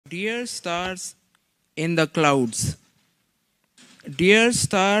Dear stars in the clouds, dear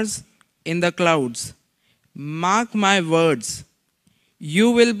stars in the clouds, mark my words,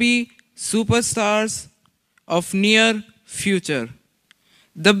 you will be superstars of near future.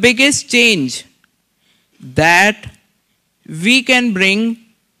 The biggest change that we can bring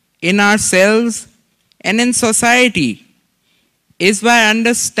in ourselves and in society is by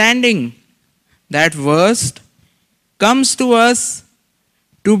understanding that worst comes to us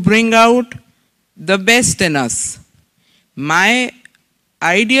to bring out the best in us. My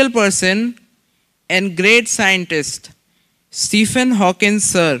ideal person and great scientist, Stephen Hawkins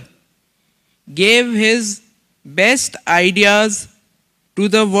sir, gave his best ideas to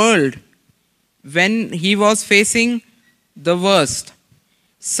the world when he was facing the worst.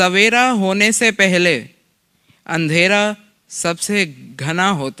 सवेरा होने से पहले अंधेरा सबसे घना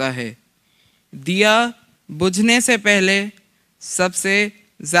होता है, दिया बुझने से पहले सबसे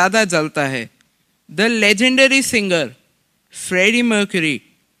ज़्यादा जलता है. The legendary singer Freddie Mercury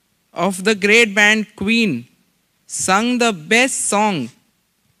of the great band Queen sung the best song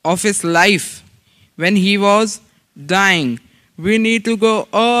of his life when he was dying. We need to go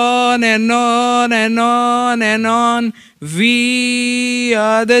on and on and on and on. We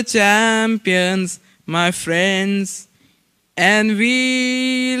are the champions, my friends, and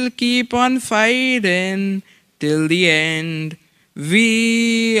we'll keep on fighting till the end.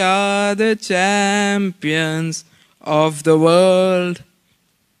 We are the champions of the world.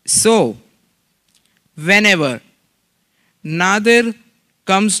 So, whenever Nadir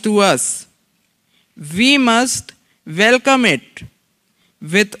comes to us, we must welcome it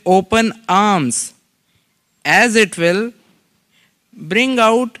with open arms, as it will bring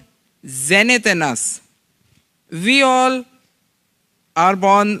out zenith in us. We all are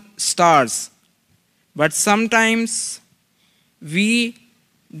born stars, but sometimes we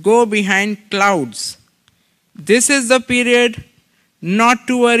go behind clouds. This is the period not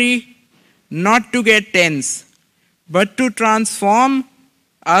to worry, not to get tense, but to transform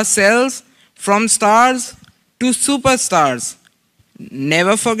ourselves from stars to superstars.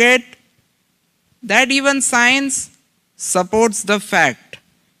 Never forget that even science supports the fact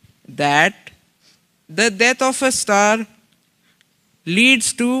that the death of a star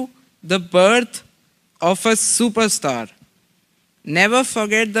leads to the birth of a superstar. Never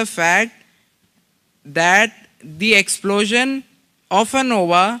forget the fact that the explosion of a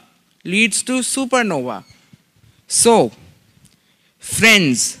nova leads to supernova. So,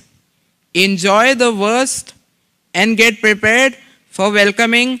 friends, enjoy the worst and get prepared for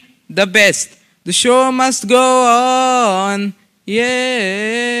welcoming the best. The show must go on.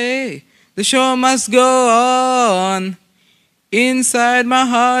 Yay! The show must go on. Inside my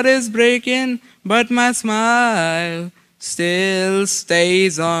heart is breaking, but my smile still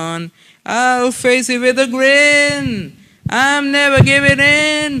stays on. I'll face it with a grin. I'm never giving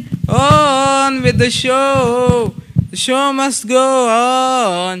in. On with the show. The show must go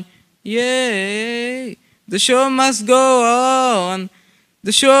on. Yay! The show must go on.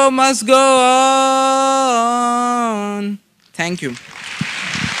 The show must go on. Thank you.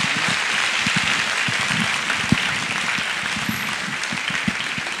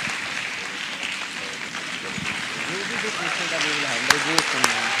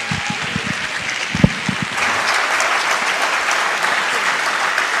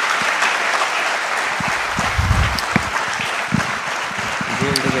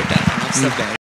 बोल दो बेटा, आप सब